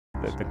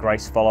that the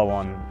GRACE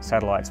follow-on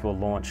satellites will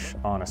launch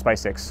on a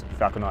SpaceX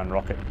Falcon 9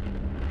 rocket.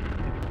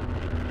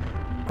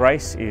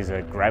 GRACE is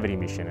a gravity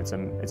mission. It's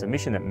a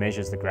mission that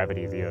measures the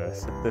gravity of the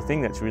Earth. The thing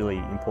that's really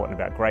important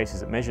about GRACE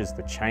is it measures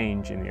the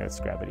change in the Earth's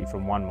gravity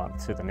from one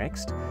month to the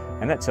next,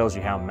 and that tells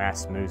you how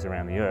mass moves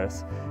around the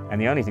Earth. And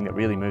the only thing that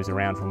really moves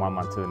around from one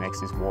month to the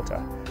next is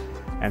water.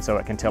 And so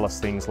it can tell us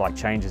things like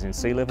changes in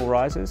sea level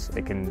rises.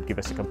 It can give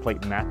us a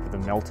complete map of the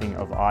melting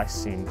of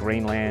ice in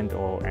Greenland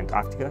or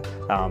Antarctica.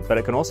 But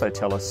it can also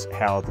tell us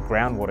how the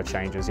groundwater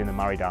changes in the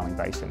Murray-Darling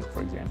Basin,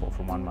 for example,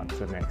 from one month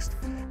to the next.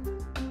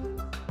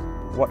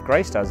 What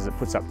GRACE does is it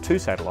puts up two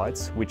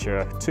satellites which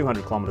are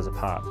 200 kilometres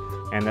apart,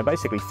 and they're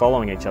basically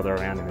following each other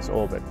around in this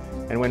orbit.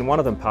 And when one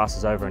of them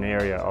passes over an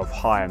area of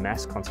higher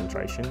mass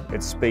concentration,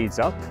 it speeds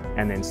up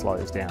and then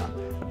slows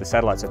down. The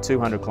satellites are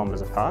 200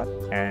 kilometres apart,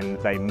 and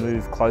they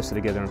move closer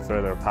together and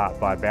further apart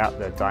by about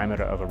the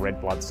diameter of a red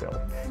blood cell.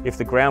 If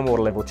the groundwater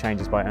level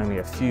changes by only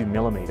a few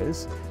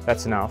millimetres,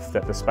 that's enough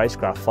that the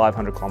spacecraft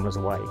 500 kilometres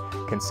away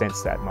can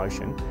sense that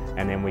motion,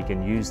 and then we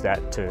can use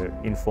that to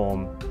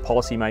inform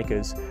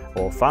policymakers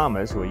or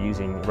farmers who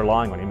are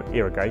relying on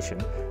irrigation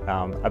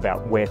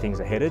about where things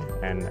are headed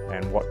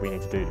and what we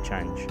need to do to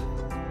change.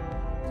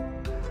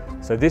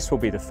 So this will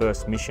be the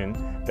first mission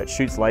that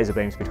shoots laser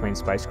beams between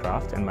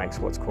spacecraft and makes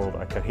what's called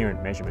a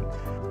coherent measurement.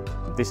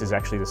 This is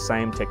actually the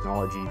same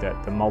technology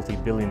that the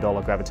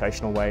multi-billion-dollar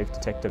gravitational wave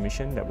detector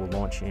mission that will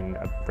launch in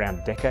around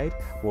a decade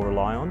will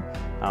rely on.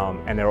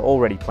 And there are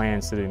already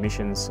plans to do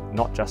missions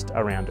not just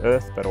around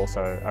Earth but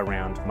also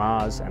around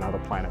Mars and other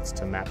planets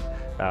to map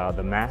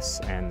the mass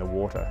and the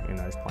water in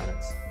those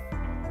planets.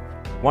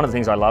 One of the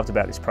things I loved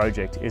about this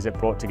project is it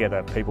brought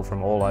together people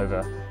from all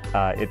over.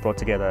 It brought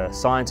together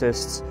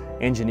scientists,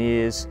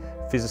 engineers,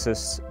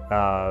 physicists,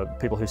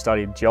 people who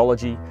studied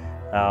geology,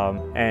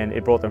 and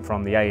it brought them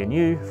from the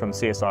ANU, from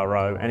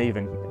CSIRO, and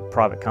even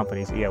private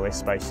companies, EOS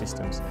Space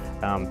Systems,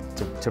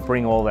 to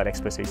bring all that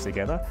expertise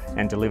together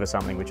and deliver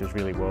something which is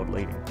really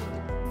world-leading.